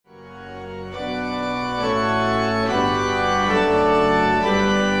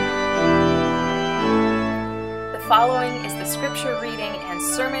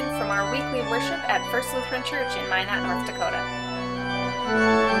worship at First Lutheran Church in Minot, North Dakota.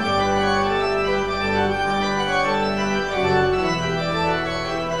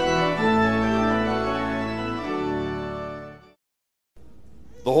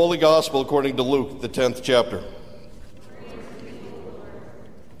 The Holy Gospel according to Luke, the 10th chapter.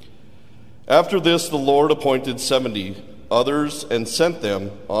 After this, the Lord appointed 70 others and sent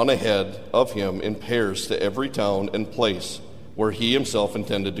them on ahead of him in pairs to every town and place where he himself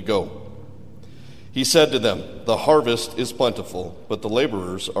intended to go. He said to them, "The harvest is plentiful, but the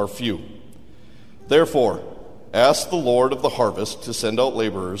laborers are few. Therefore, ask the Lord of the harvest to send out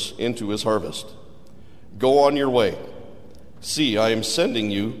laborers into his harvest. Go on your way. See, I am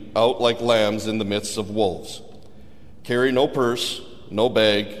sending you out like lambs in the midst of wolves. Carry no purse, no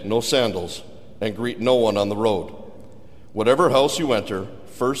bag, no sandals, and greet no one on the road. Whatever house you enter,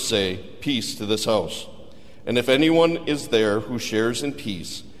 first say, 'Peace to this house.' And if anyone is there who shares in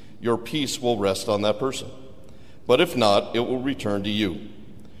peace, your peace will rest on that person. But if not, it will return to you.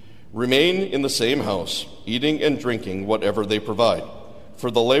 Remain in the same house, eating and drinking whatever they provide,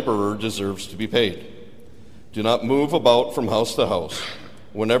 for the laborer deserves to be paid. Do not move about from house to house.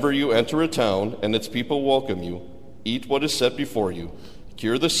 Whenever you enter a town and its people welcome you, eat what is set before you,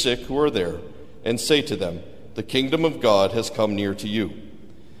 cure the sick who are there, and say to them, 'The kingdom of God has come near to you.'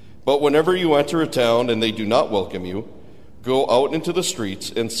 But whenever you enter a town and they do not welcome you, go out into the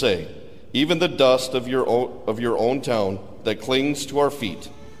streets and say, 'Even the dust of your own town that clings to our feet,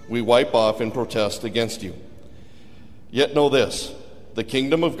 we wipe off in protest against you.' Yet know this, the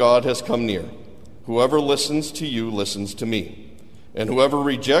kingdom of God has come near. Whoever listens to you listens to me, and whoever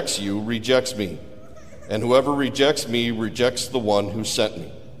rejects you rejects me, and whoever rejects me rejects the one who sent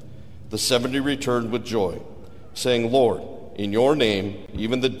me." The 70 returned with joy, saying, "Lord, in your name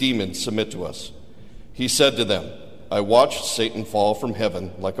even the demons submit to us." He said to them, "I watched Satan fall from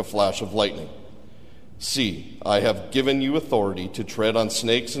heaven like a flash of lightning. See, I have given you authority to tread on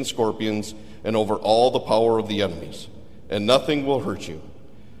snakes and scorpions and over all the power of the enemies, and nothing will hurt you.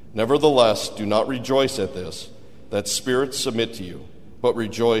 Nevertheless, do not rejoice at this, that spirits submit to you, but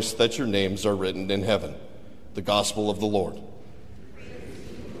rejoice that your names are written in heaven." The Gospel of the Lord.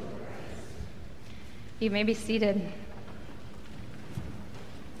 You may be seated.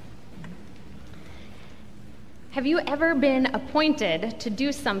 Have you ever been appointed to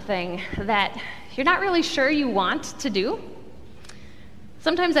do something that you're not really sure you want to do?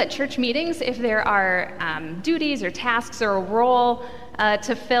 Sometimes at church meetings, if there are duties or tasks or a role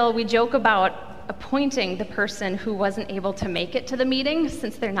to fill, we joke about appointing the person who wasn't able to make it to the meeting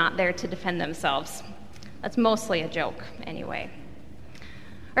since they're not there to defend themselves. That's mostly a joke, anyway.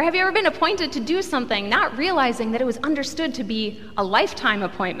 Or have you ever been appointed to do something not realizing that it was understood to be a lifetime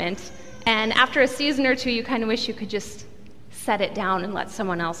appointment, and after a season or two, you kind of wish you could just set it down and let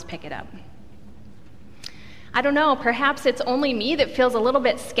someone else pick it up? I don't know, perhaps it's only me that feels a little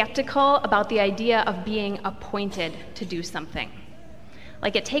bit skeptical about the idea of being appointed to do something.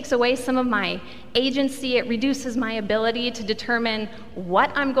 Like, it takes away some of my agency, it reduces my ability to determine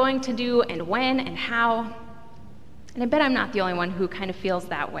what I'm going to do and when and how. And I bet I'm not the only one who kind of feels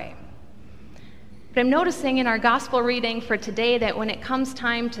that way. But I'm noticing in our gospel reading for today that when it comes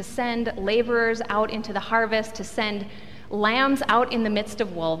time to send laborers out into the harvest, to send lambs out in the midst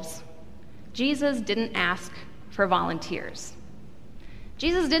of wolves, Jesus didn't ask for volunteers.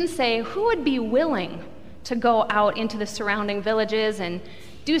 Jesus didn't say, who would be willing to go out into the surrounding villages and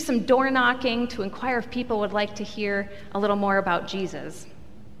do some door knocking to inquire if people would like to hear a little more about Jesus.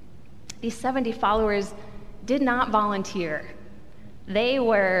 These 70 followers did not volunteer. They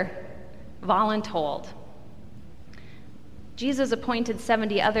were voluntold. Jesus appointed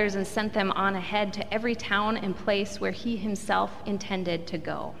 70 others and sent them on ahead to every town and place where he himself intended to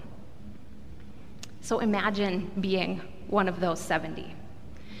go. So imagine being one of those 70.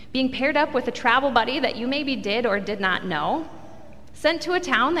 Being paired up with a travel buddy that you maybe did or did not know, sent to a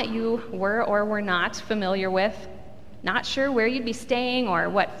town that you were or were not familiar with, not sure where you'd be staying or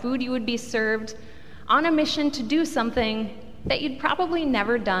what food you would be served, on a mission to do something that you'd probably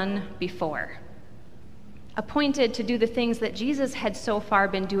never done before. Appointed to do the things that Jesus had so far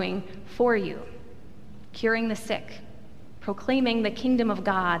been doing for you, curing the sick, proclaiming the kingdom of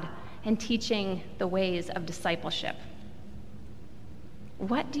God, and teaching the ways of discipleship.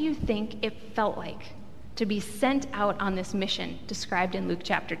 What do you think it felt like to be sent out on this mission described in Luke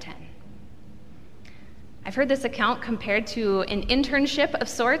chapter 10? I've heard this account compared to an internship of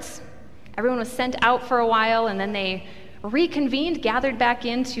sorts. Everyone was sent out for a while and then they reconvened, gathered back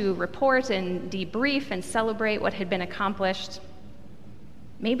in to report and debrief and celebrate what had been accomplished.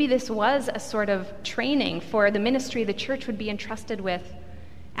 Maybe this was a sort of training for the ministry the church would be entrusted with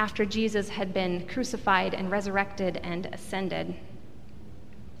after Jesus had been crucified and resurrected and ascended.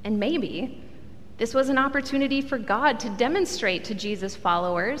 And maybe this was an opportunity for God to demonstrate to Jesus'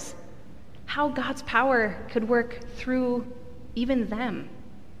 followers how God's power could work through even them,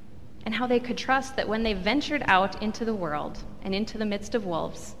 and how they could trust that when they ventured out into the world and into the midst of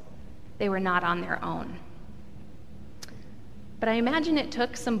wolves, they were not on their own. But I imagine it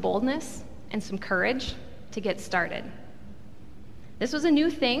took some boldness and some courage to get started. This was a new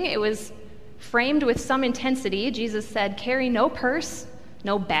thing. It was framed with some intensity. Jesus said, "Carry no purse,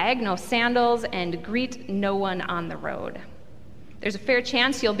 no bag, no sandals, and greet no one on the road." There's a fair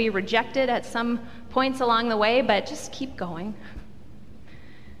chance you'll be rejected at some points along the way, but just keep going.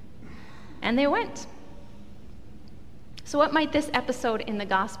 And they went. So what might this episode in the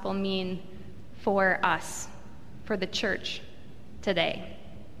gospel mean for us, for the church today?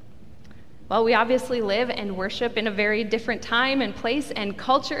 Well, we obviously live and worship in a very different time and place and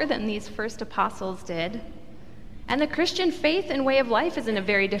culture than these first apostles did. And the Christian faith and way of life is in a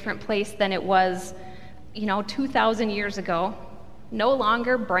very different place than it was, 2,000 years ago. No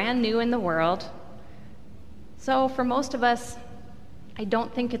longer brand new in the world. So for most of us, I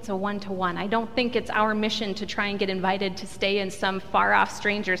don't think it's a one-to-one. I don't think it's our mission to try and get invited to stay in some far-off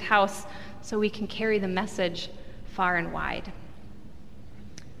stranger's house so we can carry the message far and wide.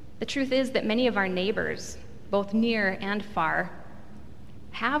 The truth is that many of our neighbors, both near and far,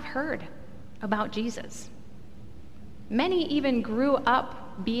 have heard about Jesus. Many even grew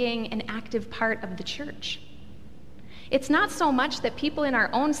up being an active part of the church. It's not so much that people in our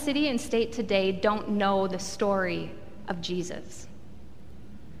own city and state today don't know the story of Jesus.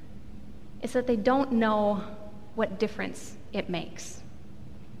 It's that they don't know what difference it makes.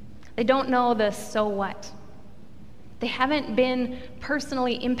 They don't know the so what. They haven't been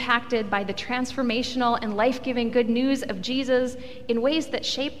personally impacted by the transformational and life-giving good news of Jesus in ways that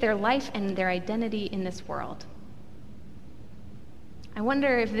shape their life and their identity in this world. I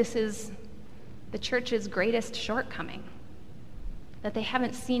wonder if this is the church's greatest shortcoming, that they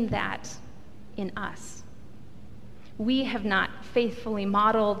haven't seen that in us. We have not faithfully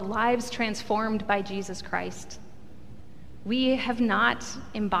modeled lives transformed by Jesus Christ. We have not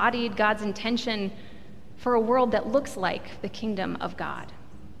embodied God's intention for a world that looks like the kingdom of God.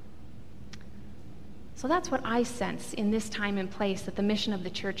 So that's what I sense in this time and place that the mission of the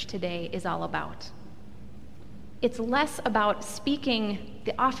church today is all about. It's less about speaking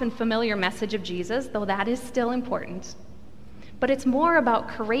the often familiar message of Jesus, though that is still important, but it's more about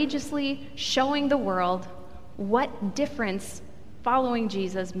courageously showing the world what difference following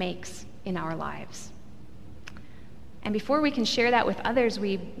Jesus makes in our lives. And before we can share that with others,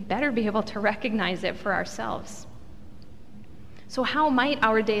 we better be able to recognize it for ourselves. So how might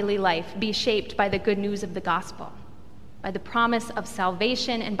our daily life be shaped by the good news of the gospel, by the promise of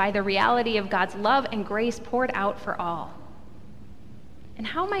salvation, and by the reality of God's love and grace poured out for all? And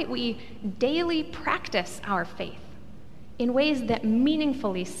how might we daily practice our faith in ways that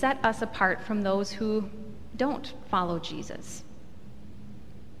meaningfully set us apart from those who don't follow Jesus?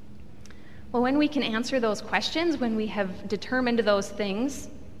 Well, when we can answer those questions, when we have determined those things,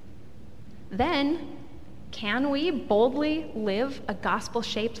 then can we boldly live a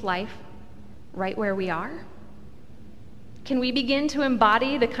gospel-shaped life right where we are? Can we begin to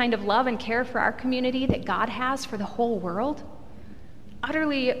embody the kind of love and care for our community that God has for the whole world?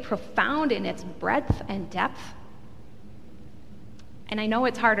 Utterly profound in its breadth and depth. And I know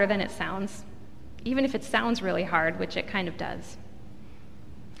it's harder than it sounds, even if it sounds really hard, which it kind of does.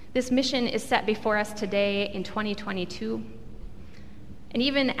 This mission is set before us today in 2022. And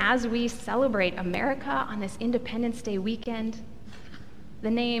even as we celebrate America on this Independence Day weekend,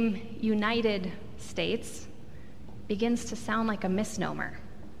 the name United States begins to sound like a misnomer.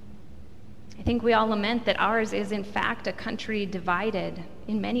 I think we all lament that ours is, in fact, a country divided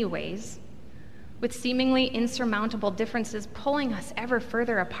in many ways, with seemingly insurmountable differences pulling us ever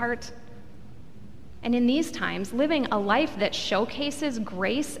further apart. And in these times, living a life that showcases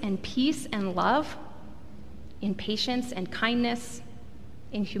grace and peace and love in patience and kindness,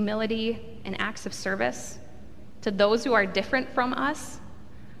 in humility and acts of service to those who are different from us,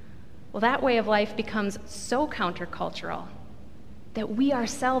 well, that way of life becomes so countercultural that we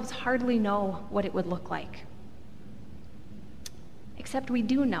ourselves hardly know what it would look like. Except we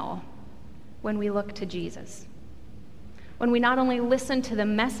do know when we look to Jesus. When we not only listen to the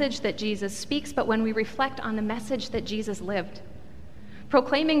message that Jesus speaks, but when we reflect on the message that Jesus lived,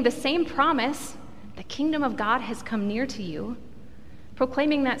 proclaiming the same promise, the kingdom of God has come near to you,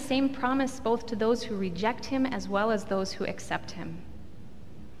 proclaiming that same promise both to those who reject him as well as those who accept him.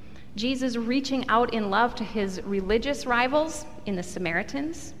 Jesus reaching out in love to his religious rivals in the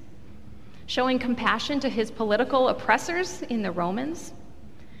Samaritans, showing compassion to his political oppressors in the Romans,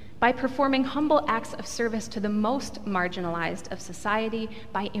 by performing humble acts of service to the most marginalized of society,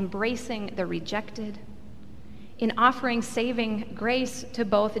 by embracing the rejected, in offering saving grace to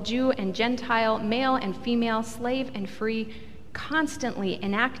both Jew and Gentile, male and female, slave and free, constantly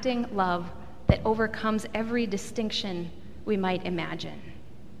enacting love that overcomes every distinction we might imagine.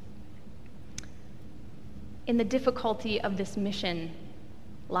 In the difficulty of this mission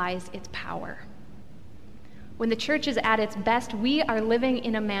lies its power. When the church is at its best, we are living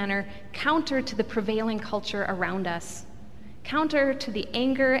in a manner counter to the prevailing culture around us, counter to the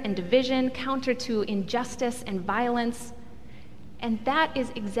anger and division, counter to injustice and violence. And that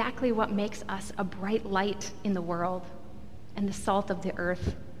is exactly what makes us a bright light in the world and the salt of the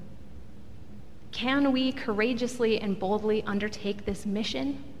earth. Can we courageously and boldly undertake this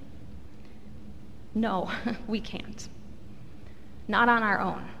mission? No, we can't. Not on our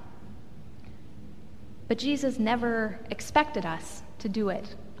own. But Jesus never expected us to do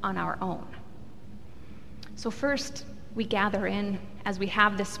it on our own. So first, we gather in, as we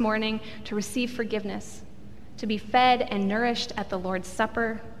have this morning, to receive forgiveness, to be fed and nourished at the Lord's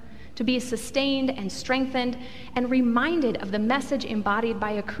Supper, to be sustained and strengthened and reminded of the message embodied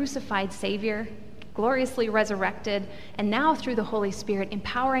by a crucified Savior, gloriously resurrected, and now through the Holy Spirit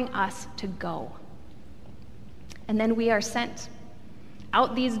empowering us to go. And then we are sent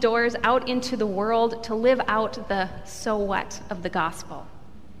out these doors, out into the world, to live out the so what of the gospel,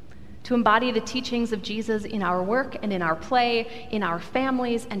 to embody the teachings of Jesus in our work and in our play, in our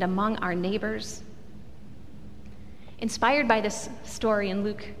families and among our neighbors. Inspired by this story in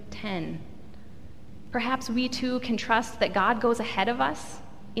Luke 10, perhaps we too can trust that God goes ahead of us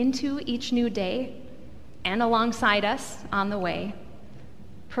into each new day and alongside us on the way,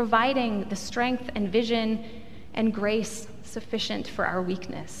 providing the strength and vision and grace sufficient for our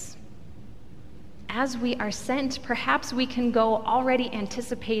weakness. As we are sent, perhaps we can go already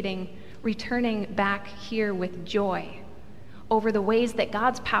anticipating returning back here with joy over the ways that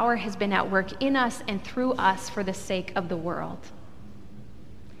God's power has been at work in us and through us for the sake of the world.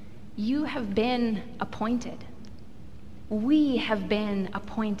 You have been appointed. We have been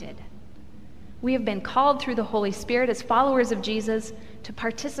appointed. We have been called through the Holy Spirit as followers of Jesus to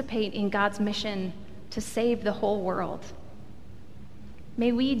participate in God's mission to save the whole world.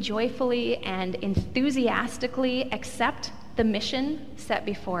 May we joyfully and enthusiastically accept the mission set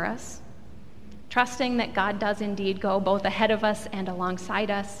before us, trusting that God does indeed go both ahead of us and alongside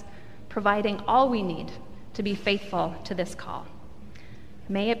us, providing all we need to be faithful to this call.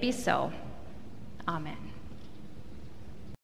 May it be so. Amen.